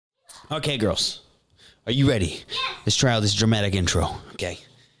Okay, girls. Are you ready? Yes. Let's try out this dramatic intro. Okay.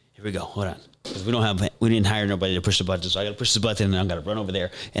 Here we go. Hold on. Because we didn't hire nobody to push the button. So I got to push the button and I'm going to run over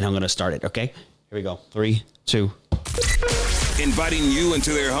there and I'm going to start it. Okay. Here we go. 3, 2. Inviting you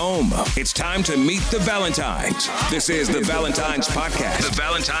into their home. It's time to meet the Valentines. This is the Valentines Podcast. The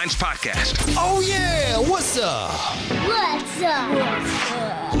Valentines Podcast. Oh, yeah. What's up? What's up?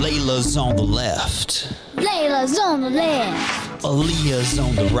 Layla's on the left. Layla's on the left. Aaliyah's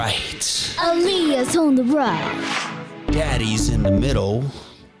on the right. Aaliyah's on the right. Daddy's in the middle.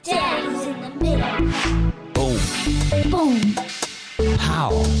 Daddy's in the middle. Boom. Boom. Pow.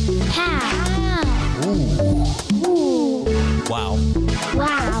 Pow. Ooh. Ooh. Wow.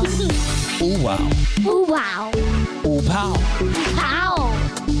 Wow. Ooh, wow. Ooh, wow. Ooh, pow. Pow.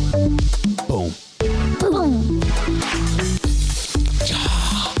 Boom. Boom.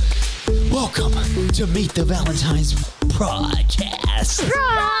 Welcome to Meet the Valentines Podcast.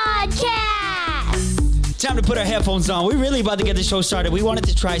 Broadcast. Time to put our headphones on. We're really about to get the show started. We wanted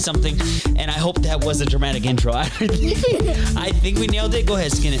to try something, and I hope that was a dramatic intro. I think we nailed it. Go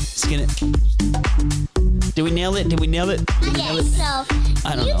ahead, skin it. Skin it. Did we nail it? Did we nail it? Did we nail Okay, it? so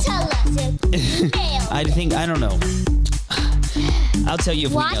I don't you know. tell us if you nailed I don't know. I'll tell you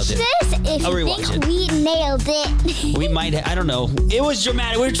if Watch we nailed it. this if I'll you rewatch think it. we nailed it. We might. I don't know. It was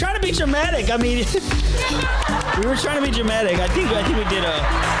dramatic. We were trying to be dramatic. I mean, we were trying to be dramatic. I think we did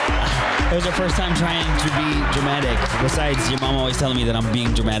it was our first time trying to be dramatic. Besides, your mom always telling me that I'm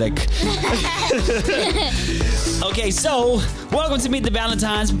being dramatic. Okay, so welcome to Meet the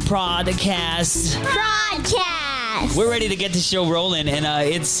Valentines Podcast. Broadcast. We're ready to get the show rolling, and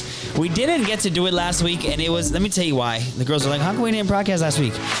we didn't get to do it last week, and it was, let me tell you why. The girls were like, how come we didn't broadcast last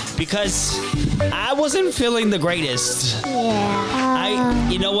week? Because I wasn't feeling the greatest. Yeah.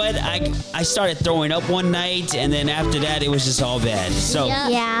 You know what? I started throwing up one night, and then after that, it was just all bad. So,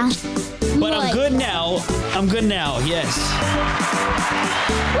 Yeah. but I'm good now. I'm good now. Yes.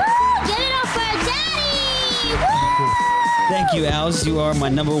 Woo! Give it up for Daddy! Woo! Thank you, Als. You are my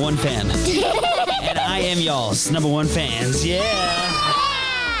number one fan, and I am y'all's number one fans. Yeah.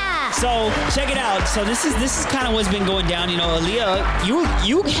 Yeah! So check it out. So this is kind of what's been going down. You know, Aaliyah,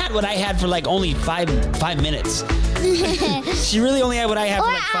 you had what I had for like only five minutes. She really only had what I had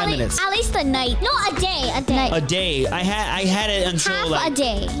for like 5 minutes. At least a night. No, a day. A day. A day. I had it until Half like a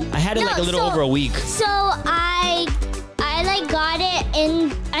day. I had it like a little over a week. So I like got it in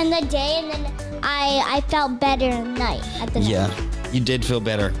the day, and then I felt better at night. At the night. Yeah, you did feel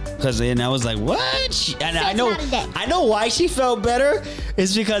better and I was like, what? And So I it's know not a day. I know why she felt better.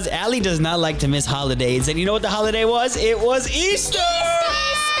 It's because Allie does not like to miss holidays, and you know what the holiday was? It was Easter.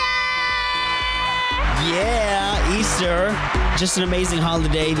 Yeah, Easter. Just an amazing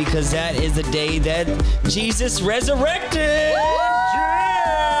holiday because that is the day that Jesus resurrected. Yeah.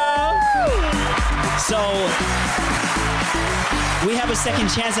 So we have a second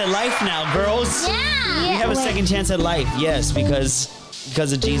chance at life now, girls. Yeah. We have a second chance at life. Yes, because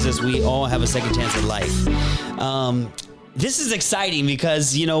of Jesus, we all have a second chance at life. This is exciting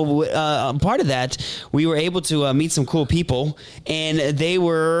because, you know, part of that, we were able to meet some cool people, and they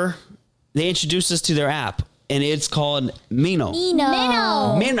introduced us to their app, and it's called Minnow.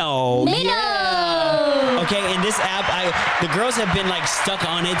 Minnow. Yeah. Okay, in this app, the girls have been like stuck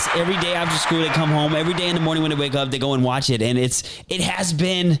on it every day after school. They come home every day in the morning when they wake up. They go and watch it, and it has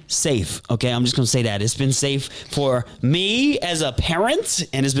been safe. Okay, I'm just gonna say that it's been safe for me as a parent,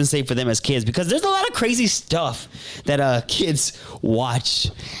 and it's been safe for them as kids because there's a lot of crazy stuff that kids watch.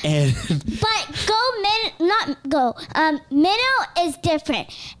 And Minnow is different.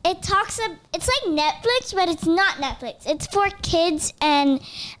 It's like Netflix, but it's not Netflix. It's for kids, and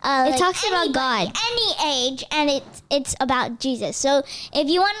it talks about God, any age, and it's about Jesus. So if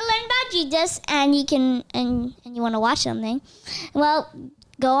you want to learn about Jesus and you want to watch something, well,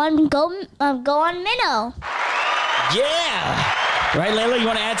 go on Minnow. yeah, right, Layla, you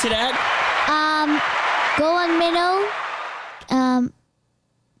want to add to that? Go on Minnow.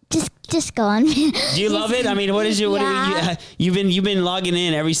 Just go on. Do you love it? I mean, you've been logging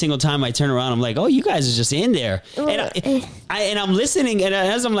in every single time I turn around. I'm like, oh, you guys are just in there, and I'm listening, and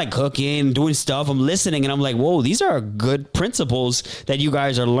as I'm like cooking, doing stuff, I'm listening, and I'm like, whoa, these are good principles that you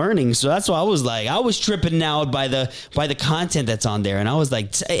guys are learning. So that's why I was tripping out by the content that's on there, and I was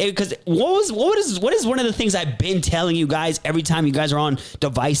like, because what is one of the things I've been telling you guys every time you guys are on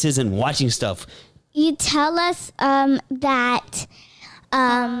devices and watching stuff? You tell us that.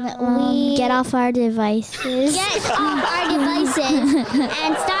 We get off our devices. Get off our devices and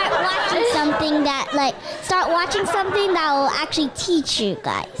start watching something that will actually teach you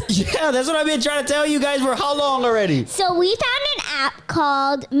guys. Yeah, that's what I've been trying to tell you guys for how long already? So we found an app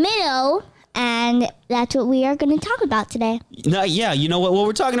called Minnow, and that's what we are going to talk about today. No, yeah, you know what? Well,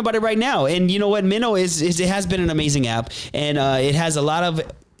 we're talking about it right now, and you know what? Minnow is it has been an amazing app, and it has a lot of.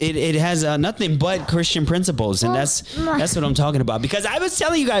 It has nothing but Christian principles, and that's what I'm talking about. Because I was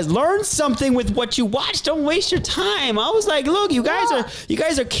telling you guys, learn something with what you watch. Don't waste your time. I was like, look, you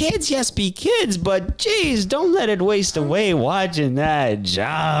guys are kids. Yes, be kids, but geez, don't let it waste away watching that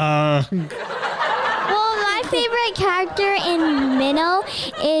junk. Well, my favorite character in Minnow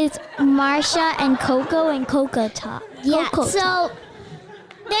is Marsha and Coco and Coco Talk. Yeah, so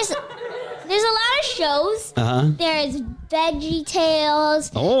there's a lot of shows. There's Veggie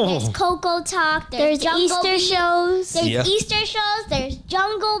Tales. There's Coco Talk. There's Easter shows. There's Easter shows. There's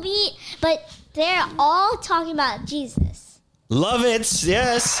Jungle Beat. But they're all talking about Jesus. Love it.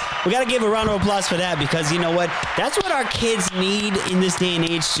 Yes. We got to give a round of applause for that because you know what? That's what our kids need in this day and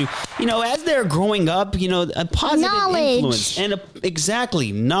age to, you know, as they're growing up, you know, a positive influence. And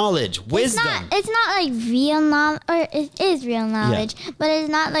exactly. Knowledge. Wisdom. It's not like real knowledge, or it is real knowledge, but it's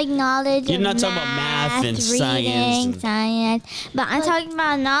not like knowledge You're not talking about math and reading, science. But I'm talking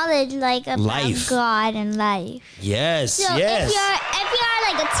about knowledge like about life. God and life. Yes, so yes. If you're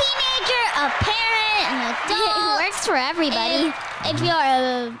like a teenager, a parent, an adult. It works for everybody. If you're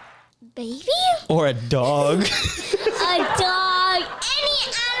a baby? Or a dog. A dog, any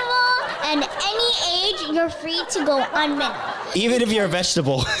animal, and any age, you're free to go on Minnow. Even if you're a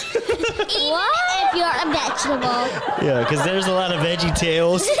vegetable. Even if you're a vegetable. Yeah, because there's a lot of Veggie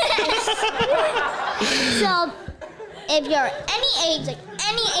Tales. So, if you're any age, like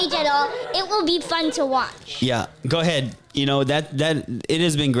any age at all, it will be fun to watch. Yeah, go ahead. You know that it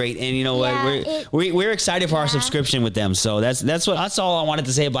has been great, and you know what, we're excited for our subscription with them. So that's all I wanted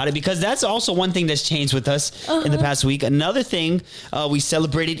to say about it, because that's also one thing that's changed with us in the past week. Another thing, we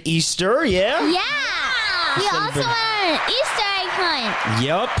celebrated Easter. Yeah. We also went on an Easter egg hunt.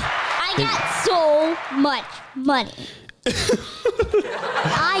 Yep. I got so much money.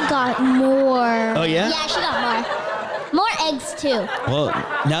 I got more. Oh yeah. Yeah, she got more. More eggs too. Well,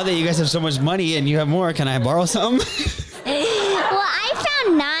 now that you guys have so much money and you have more, can I borrow some? Well, I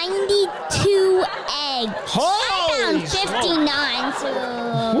found 92 eggs. Holy I found 59. So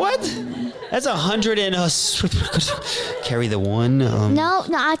what? That's 100 and carry the one. No,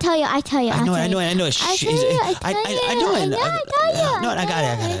 I'll tell you. I know. I know. I got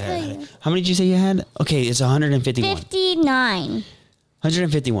it. How many did you say you had? Okay, it's 151. 59.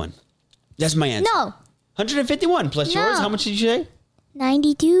 151. That's my answer. No. 151 plus yours. How much did you say?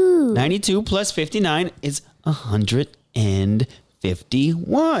 92. 92 plus 59 is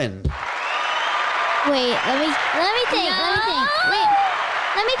 151. Wait, let me think. Wait,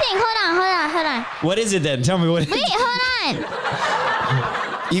 let me think. Hold on. What is it then? Tell me what it is. Wait, hold on.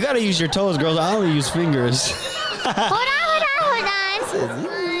 You gotta use your toes, girls. I only use fingers. Hold on.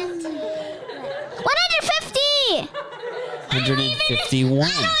 150. 151.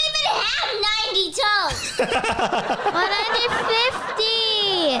 I don't even have 90 toes.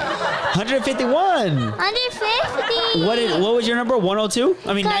 150. 151. 150. What was your number? 102?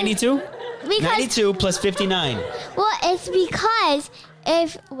 I mean 92? 92 plus 59. Well, it's because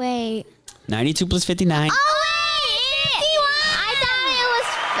wait. 92 plus 59. Oh, wait! 51! I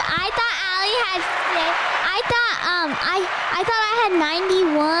thought Allie had... I thought I had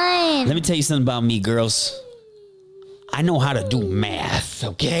 91. Let me tell you something about me, girls. I know how to do math,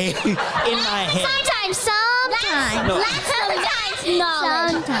 okay? In my head. Sometimes. No. That's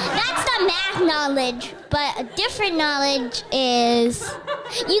knowledge. That's the math knowledge. But a different knowledge is...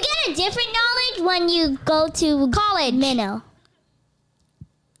 You get a different knowledge when you go to college. Minnow.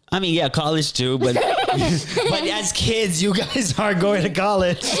 I mean, yeah, college too, but but as kids, you guys are going to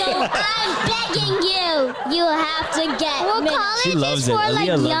college. So I'm begging you, you have to get Minnow. College she loves is for like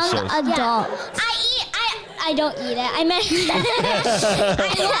young adults. Yeah. I don't eat it. I meant I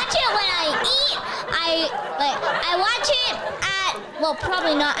watch it when I eat. I watch it at, well,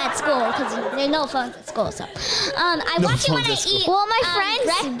 probably not at school because there's no phones at school. So I watch it when I eat. Well, my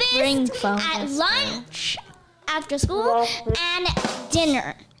friends bring phones at lunch, after school, and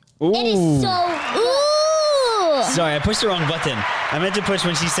dinner. Ooh. It is so ooh. Sorry, I pushed the wrong button. I meant to push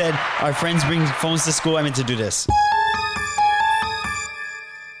when she said our friends bring phones to school. I meant to do this.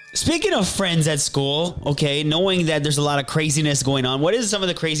 Speaking of friends at school, okay, knowing that there's a lot of craziness going on, what is some of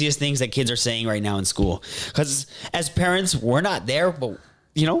the craziest things that kids are saying right now in school? Because as parents, we're not there, but,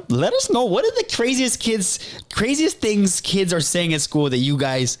 you know, let us know. What are the craziest things kids are saying at school that you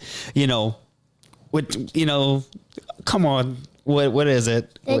guys, come on. What is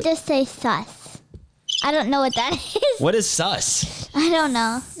it? They just say sus. I don't know what that is. What is sus? I don't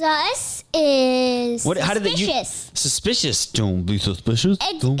know. Sus is How did suspicious. Suspicious. Don't be suspicious.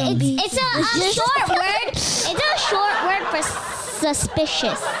 It's a short word. It's a short word for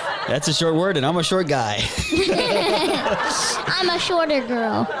suspicious. That's a short word, and I'm a short guy. I'm a shorter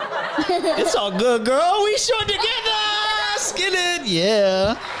girl. It's all good, girl. We short together. Skin it.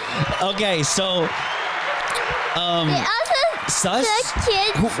 Yeah. Okay, so sus? The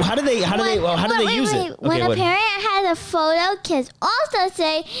kids. How do they use it? When a parent has a photo, kids also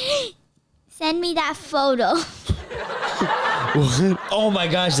say, "Send me that photo." Oh my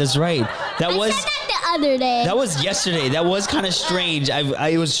gosh, that's right. I said that the other day. That was yesterday. That was kind of strange.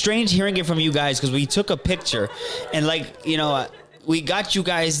 It was strange hearing it from you guys because we took a picture and we got you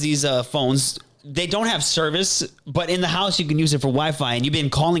guys these phones. They don't have service, but in the house you can use it for Wi-Fi, and you've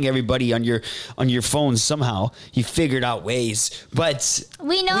been calling everybody on your phones somehow. You figured out ways, but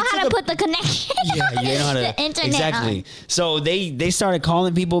we know how to put the connection. Yeah, you know how to the internet exactly. on. So they started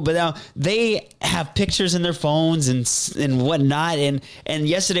calling people, but now they have pictures in their phones and whatnot. And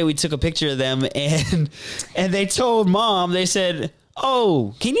yesterday we took a picture of them, and they told Mom, they said,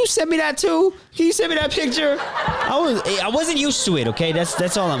 "Oh, can you send me that too? Can you send me that picture?" I wasn't used to it. Okay,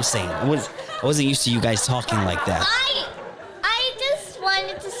 that's all I'm saying. I wasn't used to you guys talking like that. I just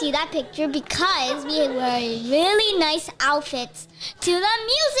wanted to see that picture because we were really nice outfits to the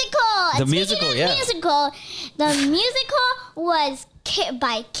musical. The musical, yeah. The musical was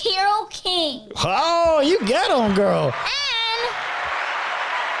by Carole King. Oh, you get them, girl. And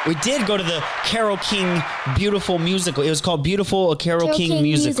we did go to the Carole King Beautiful musical. It was called Beautiful, a Carole King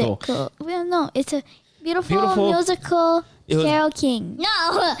musical. Well, no, it's a beautiful musical. Carole King.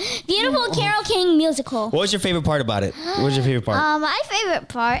 No, beautiful Carole King musical. What was your favorite part about it? What was your favorite part? My favorite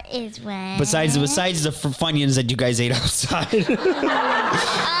part is when besides the Funyuns that you guys ate outside.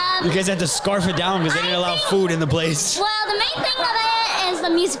 You guys had to scarf it down because they didn't allow food in the place. Well, the main thing of it is the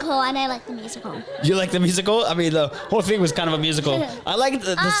musical, and I like the musical. You like the musical? I mean, the whole thing was kind of a musical. I like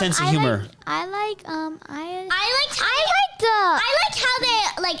the sense of humor. I like how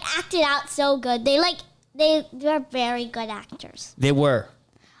they acted out so good. They're very good actors. They were.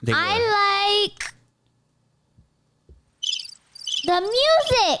 I like the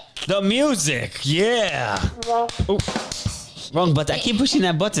music. The music, yeah. Oh, wrong button. I keep pushing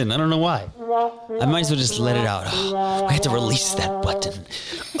that button. I don't know why. I might as well just let it out. I have to release that button.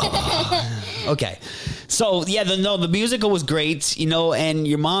 Okay. So, yeah, the musical was great, and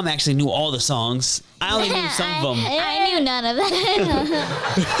your mom actually knew all the songs. I only knew some of them. I knew none of that.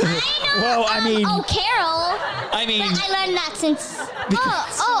 Carol. I learned that since...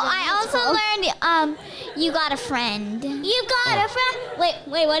 I also learned You Got a Friend. You got a friend.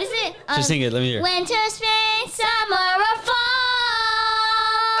 Wait, what is it? Just sing it. Let me hear. Winter, spring, summer, or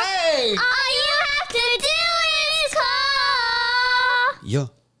fall. Hey! All you have to do is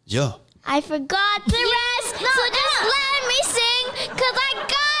call. Yeah. I forgot the rest, so just let me sing, 'cause I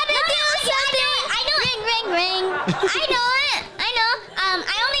gotta do something. I know it. Ring. I know it.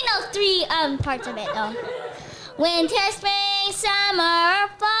 I only know 3 parts of it though. Winter, spring, summer, or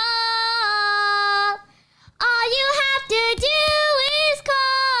fall. All you have to do is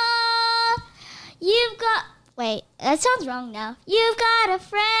call. You've got. Wait, that sounds wrong now. You've got a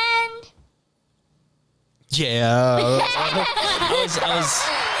friend. Yeah.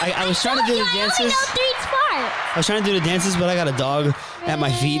 I was trying to do the dances. I only know 3 parts. I was trying to do the dances, but I got a dog at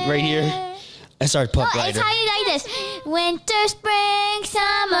my feet right here. I started pup rider. It's how you like this. Winter, spring,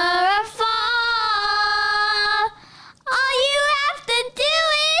 summer, or fall. All you have to do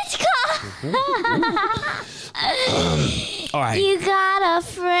is call. All right. You got a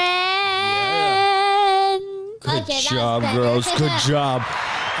friend. Good job, girls. Good job.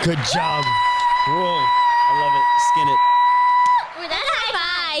 Whoa. I love it. Skin it. That's high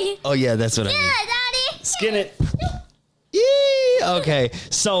five. Oh, yeah, that's what I mean. Yeah, Daddy. Skin it. Yeah. Okay.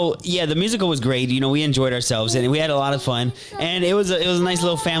 So, yeah, the musical was great. We enjoyed ourselves, and we had a lot of fun. And it was a nice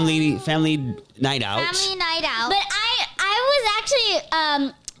little family night out. But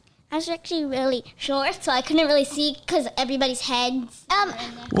I was actually really short, so I couldn't really see because everybody's heads.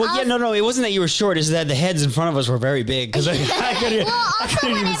 No, it wasn't that you were short. It's that the heads in front of us were very big because I couldn't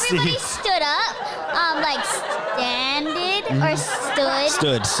when even see. everybody stood up,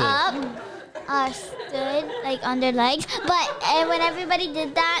 stood up, stood on their legs. But when everybody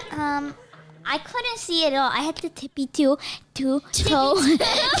did that, I couldn't see it all. I had to tippy toe. I had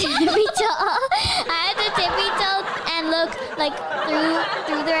to tippy toe and look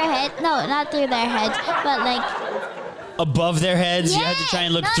through their head. No, not through their heads, but above their heads. You have to try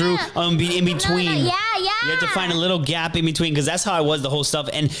and look through, be in between. Yeah. You have to find a little gap in between because that's how I was the whole stuff.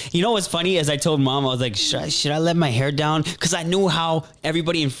 And you know what's funny? As I told Mom, I was like, should I let my hair down? Because I knew how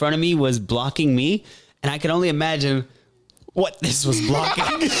everybody in front of me was blocking me. And I could only imagine what this was blocking.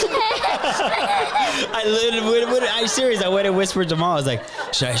 I went and whispered to Mom. I was like,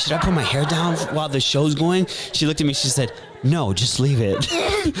 should I put my hair down while the show's going? She looked at me. She said, no, just leave it.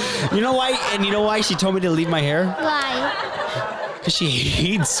 You know why? And you know why she told me to leave my hair? Why? Because she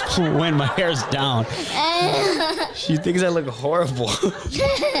hates when my hair's down. She thinks I look horrible. I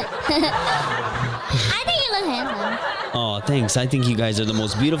think you look handsome. Oh, thanks. I think you guys are the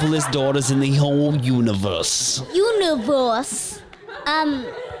most beautifulest daughters in the whole universe.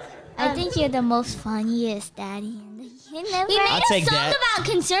 I think you're the most funniest daddy in the universe. We made a song about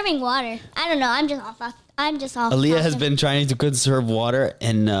conserving water. I don't know. I'm just off. Aaliyah has been trying to conserve water,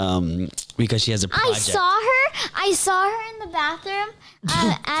 and because she has a project. I saw her in the bathroom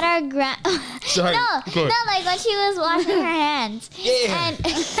at our Sorry. No, like when she was washing her hands. Yeah.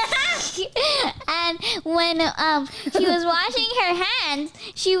 And when she was washing her hands,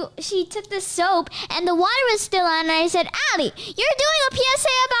 she took the soap and the water was still on. And I said, Allie, you're doing a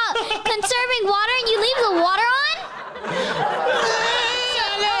PSA about conserving water, and you leave the water on?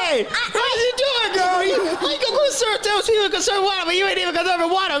 Hey, what are you doing, girl? You can tell people to conserve water, but you ain't even conserving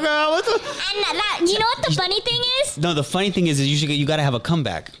water, girl. And you know what the funny thing is? No, the funny thing is you got to have a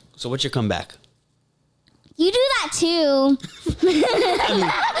comeback. So what's your comeback? You do that too.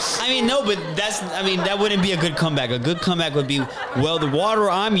 I mean, no, but that wouldn't be a good comeback. A good comeback would be, well, the water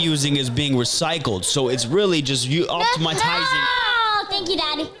I'm using is being recycled, so it's really just you optimizing. Oh, thank you,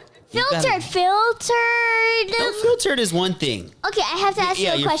 Daddy. Filtered. No, filtered is one thing. Okay, I have to ask you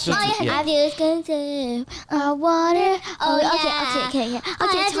a question. Filtered, I have to conserve our water. Okay.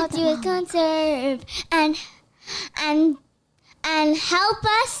 I have to conserve and help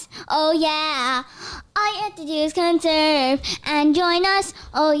us. Oh yeah. All you have to do is conserve and join us.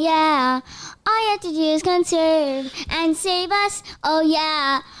 Oh yeah. All you have to do is conserve and save us. Oh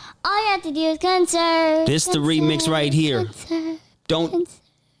yeah. All you have to do is conserve. This the remix right here. Don't.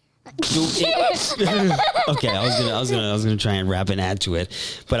 Okay, I was gonna try and rap and add to it,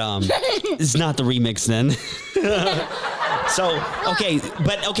 but it's not the remix then. So okay,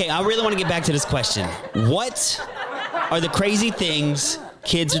 I really want to get back to this question. What are the crazy things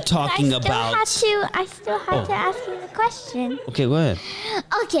kids are talking about? I still have to ask you the question. Okay, go ahead.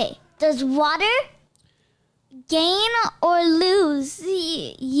 Okay, does water gain or lose?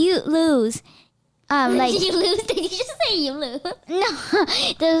 You lose. Like you lose? Did you just say you lose? No.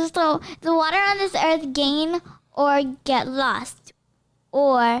 Does the water on this earth gain or get lost,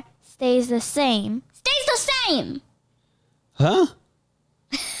 or stays the same? Stays the same. Huh?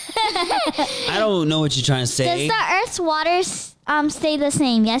 I don't know what you're trying to say. Does the earth's water stay the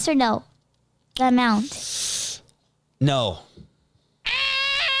same? Yes or no? The amount. No.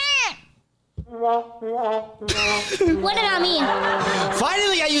 What did I mean?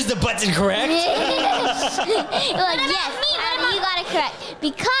 Finally, I used the button correct. Like, yes, you got it correct.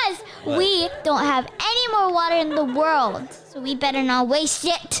 Because we don't have any more water in the world, so we better not waste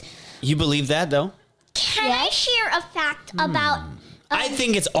it. You believe that, though? Can I share a fact about... I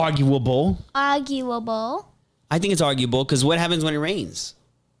think it's arguable. Arguable? I think it's arguable, because what happens when it rains?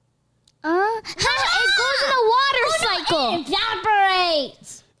 It goes in a water cycle. It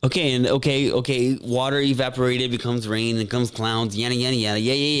evaporates. Okay, water evaporated, becomes rain, and comes clouds, yada, yada, yada.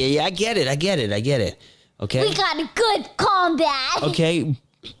 Yeah, I get it. Okay? We got a good comeback. Okay,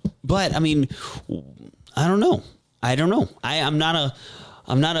 but, I mean, I don't know. I'm not a,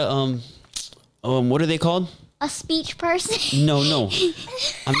 what are they called? A speech person? No.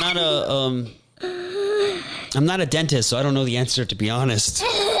 I'm not a dentist, so I don't know the answer, to be honest.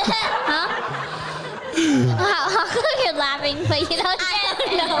 Huh? How come you're laughing, but you don't know?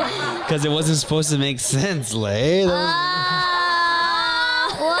 Because it wasn't supposed to make sense, Lay. What?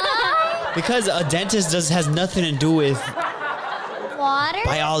 Because a dentist has nothing to do with Water?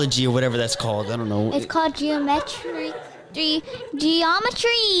 biology or whatever that's called. I don't know. It's called geometry.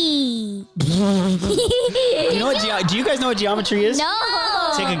 Geometry. Do you guys know what geometry is? No.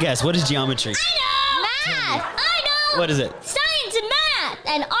 Take a guess. What is geometry? I know. Math. I know. What is it? Science and math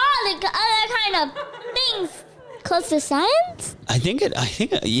and all the other kind of things close to science. I think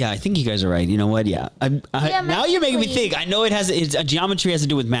you guys are right. You know what? Yeah. Now you're making me think. I know geometry has to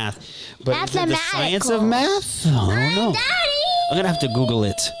do with math, but is it the science of math? I don't know. Daddy. I'm gonna have to Google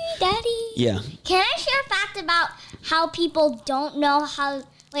it. Daddy. Yeah. Can I share a fact about how people don't know how?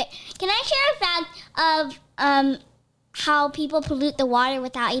 Wait. Can I share a fact of how people pollute the water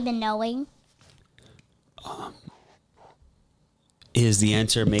without even knowing? Is the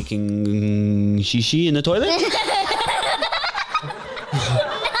answer making shishi in the toilet?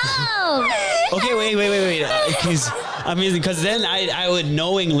 No. Okay, wait. Because then I would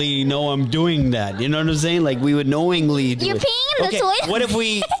knowingly know I'm doing that. You know what I'm saying? Like we would knowingly do You're it. peeing in the toilet? What if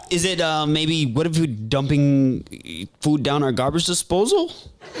we? Is it what if we dumping food down our garbage disposal?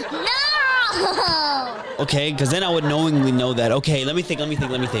 No. Okay, because then I would knowingly know that. Okay, let me think.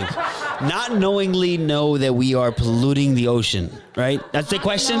 Not knowingly know that we are polluting the ocean, right? That's the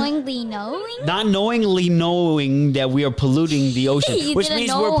question. Knowingly knowing? Not knowingly knowing that we are polluting the ocean, You which didn't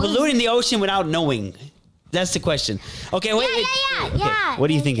means know. we're polluting the ocean without knowing. That's the question. Okay, wait. Yeah. What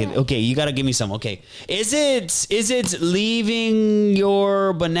are you thinking? Okay, you gotta give me some. Okay, is it leaving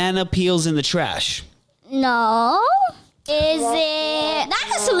your banana peels in the trash? No. Is it?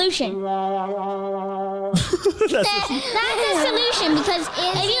 That's a solution. That's a solution because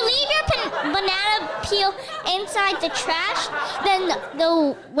if you leave your banana peel inside the trash, then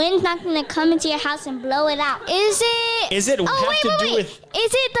the wind's not going to come into your house and blow it out. Is it? Is it Oh, have wait, to wait, do wait. with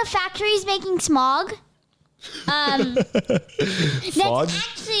Is it the factories making smog? That's fog?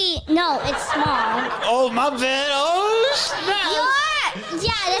 actually no, it's smog. Oh my bad. Oh snap.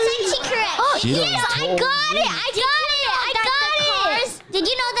 Yeah, that's actually correct. Oh, She done yes, I told got me. it. I got it. Did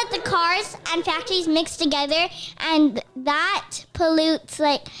you know that the cars and factories mix together and that pollutes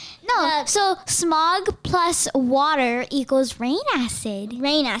like So smog plus water equals rain acid.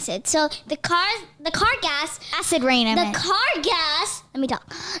 rain acid. So the car gas, Acid rain, I meant. the car gas. Let me talk.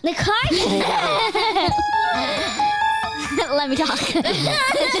 The car Let me talk.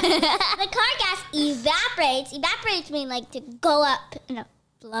 the car gas evaporates. Evaporates mean like to go up,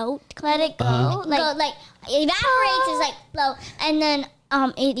 float. Let it go. Like evaporates is like float, and then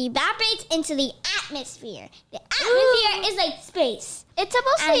it evaporates into the atmosphere. The atmosphere is like space. It's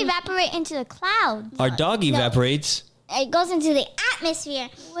supposed to And- evaporate into the clouds. Our dog evaporates. It goes into the atmosphere.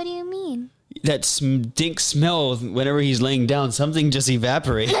 What do you mean? That stink smell whenever he's laying down. Something just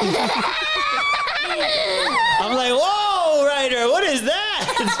evaporates. I'm like, whoa, Ryder, what is that?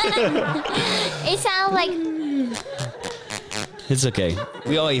 It sounds like It's okay.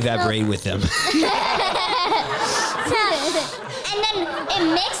 We all evaporate with them. and then it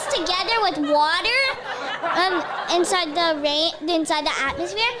mixed together with water inside the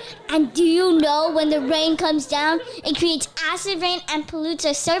atmosphere. And do you know when the rain comes down, it creates acid rain and pollutes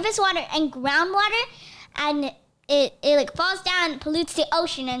the surface water and groundwater, and it like falls down and pollutes the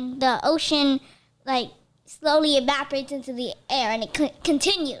ocean, and the ocean like slowly evaporates into the air, and it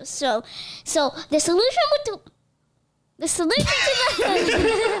continues. So the solution to the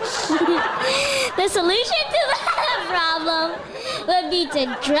problem would be to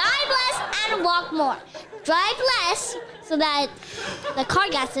drive less and walk more. Drive less so that the car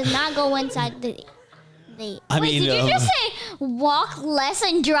gas does not go inside the. I mean, Did you just say walk less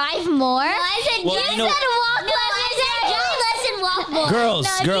and drive more? No, I said Well, drive you know- less and walk more. girls,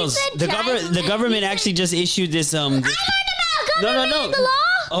 No, he girls. said The drive- government actually just issued this. I learned about government the law.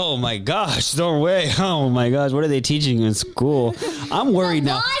 Oh my gosh, no way. Oh my gosh, what are they teaching in school? I'm worried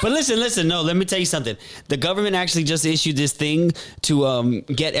now. laws- But listen, no, let me tell you something. The government actually just issued this thing to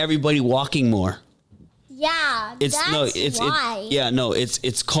get everybody walking more. Yeah, It's that's why.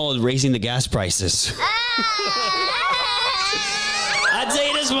 It's called raising the gas prices. I tell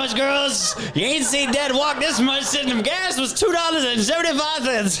you this much, girls. You ain't seen Dad walk this much since the gas was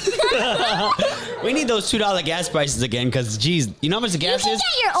 $2.75. We need those $2 gas prices again, because geez, you know how much the You gas can is?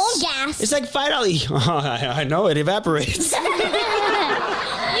 get your own gas. It's like $5. I know it evaporates. You can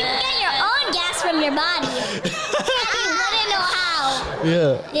get your own gas from your body. You wouldn't know how.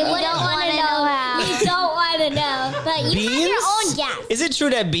 Yeah. You wouldn't want to know how. You don't want to know. But you have your own gas. Is it true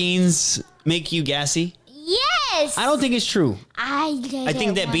that beans make you gassy? Yes. I don't think it's true. I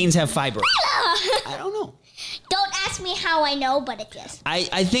think that beans have fiber. I don't know. Don't ask me how I know, but it's yes.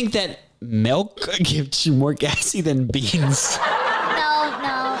 I think that milk gives you more gassy than beans. No.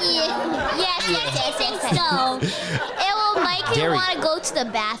 Yes, I think so. It will make you Dairy. want to go to the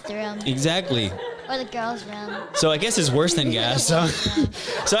bathroom Exactly. or the girls' room. So I guess it's worse than gas.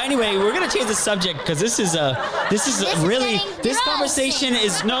 So anyway, we're gonna change the subject because this is really getting this gross. conversation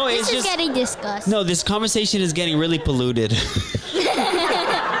is no, This it's is just getting discussed. no. This conversation is getting really polluted.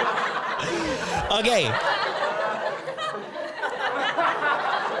 Okay.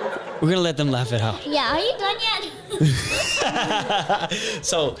 We're gonna let them laugh it out. Yeah, are you done yet?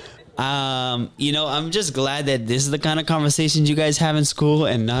 So, I'm just glad that this is the kind of conversations you guys have in school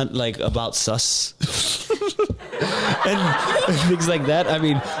and not like about sus and things like that. I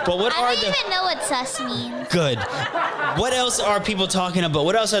mean, but what I are don't the even know what sus means. good? What else are people talking about?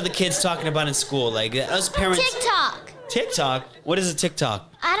 What else are the kids talking about in school? Like us parents. TikTok. TikTok? What is a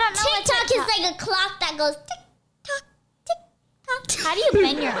TikTok? I don't know. TikTok is like a clock that goes tick tock, tick tock. How do you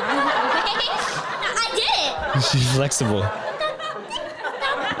bend your arm that way? I did it. She's flexible.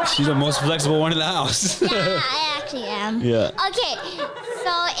 She's the most flexible one in the house. Yeah, I actually am. Yeah. Okay,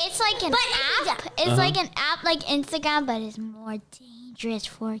 so it's like an app. It's like an app like Instagram, but it's more dangerous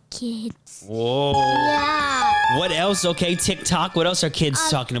for kids. Whoa. Yeah. What else? Okay, TikTok. What else are kids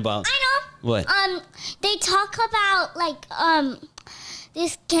talking about? I know. What? They talk about like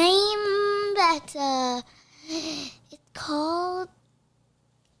this game that it's called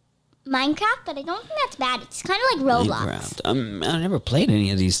Minecraft, but I don't think that's bad. It's kind of like Roblox. Minecraft. I never played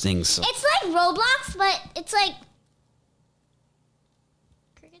any of these things. So. It's like Roblox, but it's like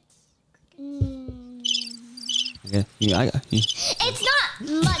Okay. Yeah, it's not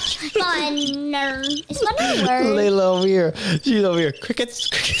much funner. It's funner word. Layla over here. She's over here. Crickets.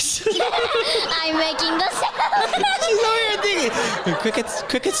 I'm making the sound. She's over here thinking. Crickets.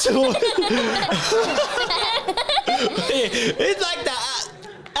 It's like that.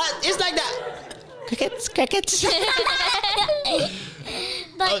 It's like that. Crickets.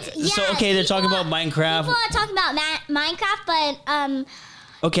 But Okay, so they're talking about Minecraft. People are talking about Minecraft, but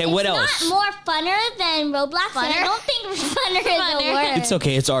Okay, what it's else? not more funner than Roblox. And I don't think funner is a word. It's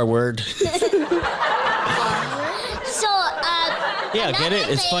okay. It's our word. So Yeah, get it?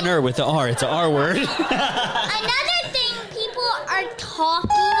 It's funner with the R. It's an R word. another thing people are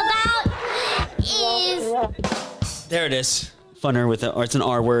talking about is There it is. Funner with the R. It's an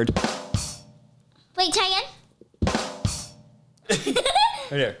R word. wait, try again.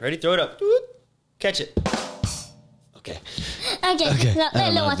 Right there. Ready? Throw it up. Catch it. Okay. Okay. I don't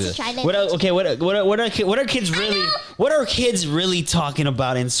Lila know wants how to do try that. this. What are kids really? What are kids really talking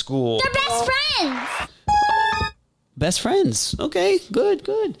about in school? They're best friends. Best friends. Okay, good.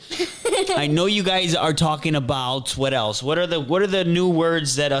 I know you guys are talking about what else? What are the new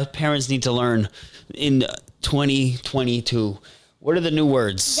words that parents need to learn in 2022? What are the new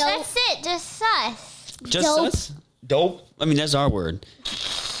words? That's it. Just sus. Just Dope. us? Dope. I mean, that's our word.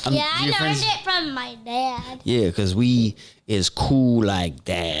 Yeah, I your learned friends- it from my dad. Yeah, because we is cool like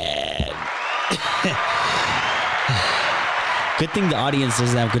that. Good thing the audience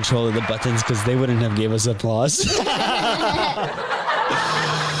doesn't have control of the buttons because they wouldn't have gave us applause.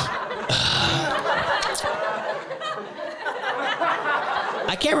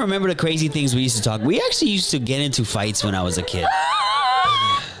 I can't remember the crazy things we used to talk. We actually used to get into fights when I was a kid.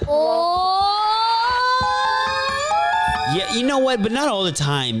 Yeah, you know what? But not all the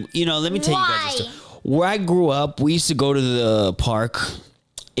time. You know, let me tell you guys this. Where I grew up, we used to go to the park.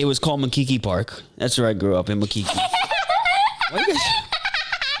 It was called Makiki Park. That's where I grew up, in Makiki. Why you guys-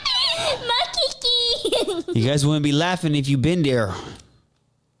 Makiki. You guys wouldn't be laughing if you've been there.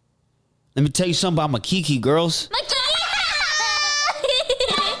 Let me tell you something about Makiki, girls.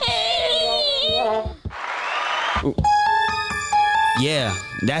 Yeah,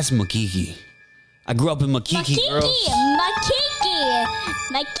 that's Makiki. I grew up in Makiki, girls.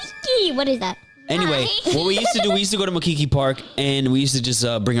 Makiki. What is that? Anyway, what we used to do, we used to go to Makiki Park, and we used to just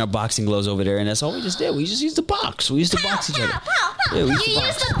bring our boxing gloves over there, and that's all we just did. We just used to box. We used to box each other. Yeah, we used You to use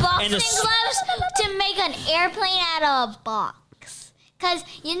box. the boxing And the- gloves to make an airplane out of a box. Because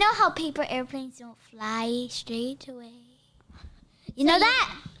you know how paper airplanes don't fly straight away. You know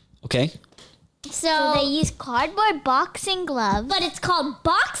that? Okay. So they use cardboard boxing gloves. But it's called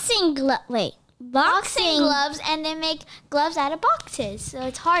boxing glove. Wait. Boxing gloves, and they make gloves out of boxes, so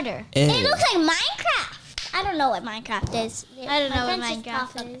it's harder. It looks like Minecraft. I don't know what Minecraft is. I don't know what My friends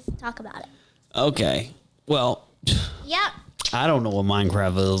just Minecraft is. Talk about it. Okay. Well, Yep. I don't know what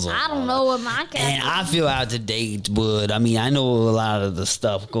Minecraft is. I don't know what Minecraft And is. I feel out to date, but I mean, I know a lot of the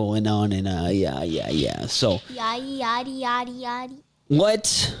stuff going on, and yeah. So, Yaddy, yaddy, yaddy, yaddy.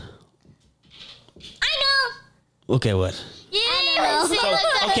 what? I know. Okay, what?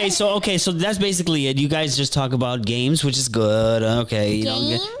 Yeah, So that's basically it. You guys just talk about games, which is good. Okay, you know,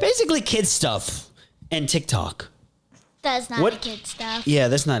 Games? basically kid stuff and TikTok. That's not What? the kid stuff. Yeah,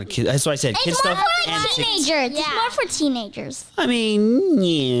 that's not a kid. That's what I said. Kid It's more stuff for and like TikTok. teenagers. It's Yeah. more for teenagers I mean,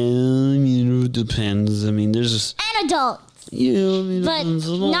 yeah, it depends. I mean, there's just and adults, but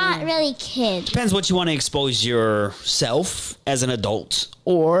not really kids. Depends what you want to expose yourself as an adult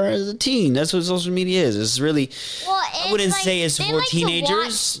or as a teen. That's what social media is. It's really, Well, I wouldn't say it's they for like to watch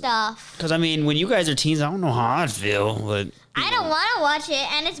teenagers. stuff. Because I mean, when you guys are teens, I don't know how I'd feel, but I don't want to watch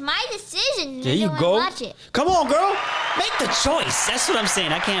it, and it's my decision. there I you don't go. wanna Watch it. Come on, girl. Make the choice. That's what I'm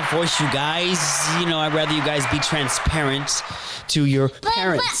saying. I can't force you guys. You know, I'd rather you guys be transparent to your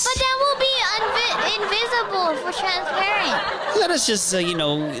parents. But then we'll be invisible for transparent. Let us just,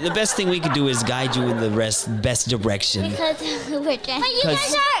 the best thing we could do is guide you in the best direction. Because we're But you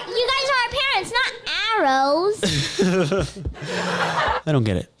guys are our parents, not arrows. I don't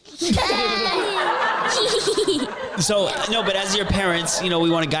get it. So, no, but as your parents, we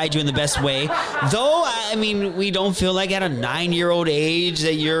want to guide you in the best way. Though, I mean, we don't feel like at a 9-year-old age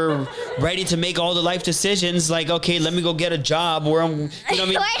that you're ready to make all the life decisions. Like, okay, let me go get a job where I'm, it's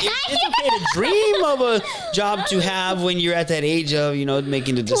okay to dream of a job to have when you're at that age of,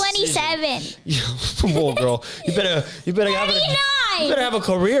 making the decision. 27. Whoa, girl. You better have a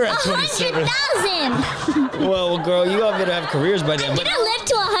career at 27. 100,000. Well, girl, you all better have careers by then. I'm gonna live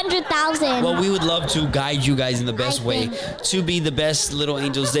to 100,000. Well, we would love to guide you guys in the best way to be the best little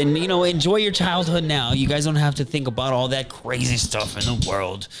angels. And, enjoy your childhood now. You guys don't have to think about all that crazy stuff in the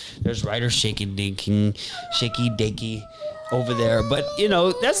world. There's Ryder shaky dakey over there. But,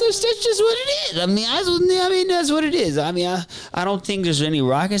 that's just what it is. I mean, that's what it is. I mean, I don't think there's any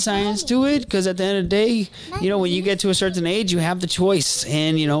rocket science to it because at the end of the day, when you get to a certain age, you have the choice.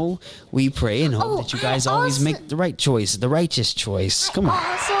 And, we pray and hope that you guys always make the right choice, the righteous choice. Come on.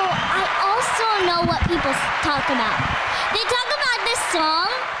 I also know what people talk about. They talk about this song,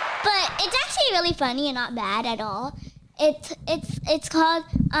 but it's actually really funny and not bad at all. It's called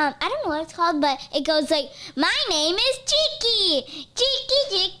I don't know what it's called, but it goes like, my name is Cheeky,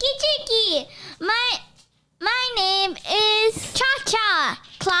 Cheeky. My name is Cha Cha,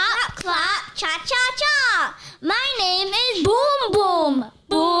 clap clap, cha cha cha. My name is Boom Boom,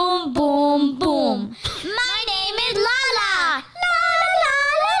 boom boom boom. My name is La La, la.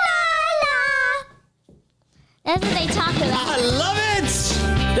 That's what they talk about. I love it.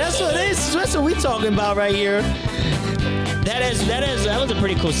 That's what we talking about right here. That was a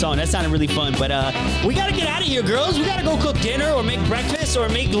pretty cool song. That sounded really fun. But we gotta get out of here, girls. We gotta go cook dinner or make breakfast or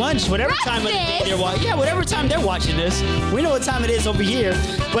make lunch, whatever time of the day they're watching. Yeah, whatever time they're watching this. We know what time it is over here.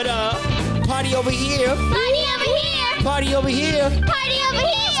 But party over here. Party over here. Party over here. Party over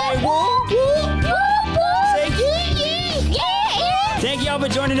here. Say woo, woo, woo, woo. Say Yeah. thank y'all for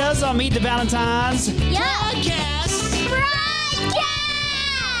joining us on Meet the Valentines podcast.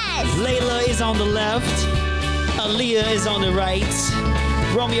 Layla is on the left. Aaliyah is on the right.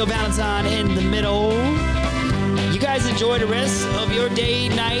 Romeo Valentine in the middle. You guys enjoy the rest of your day,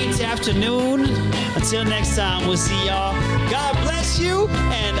 night, afternoon. Until next time, we'll see y'all. God bless you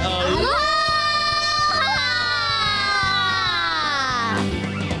and aloha.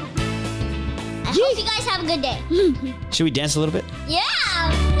 I hope you guys have a good day. Should we dance a little bit? Yeah.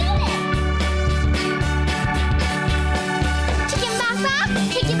 Chicken back rock.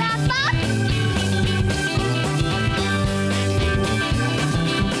 Chicken back rock.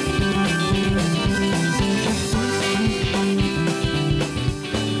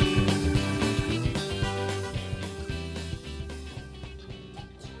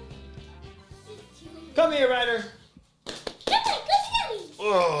 Come here, Ryder.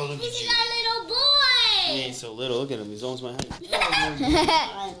 Oh, look at you. Got a little boy. He ain't so little. Look at him. He's almost my height.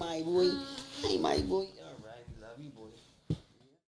 Hi, my boy. Hi, my boy.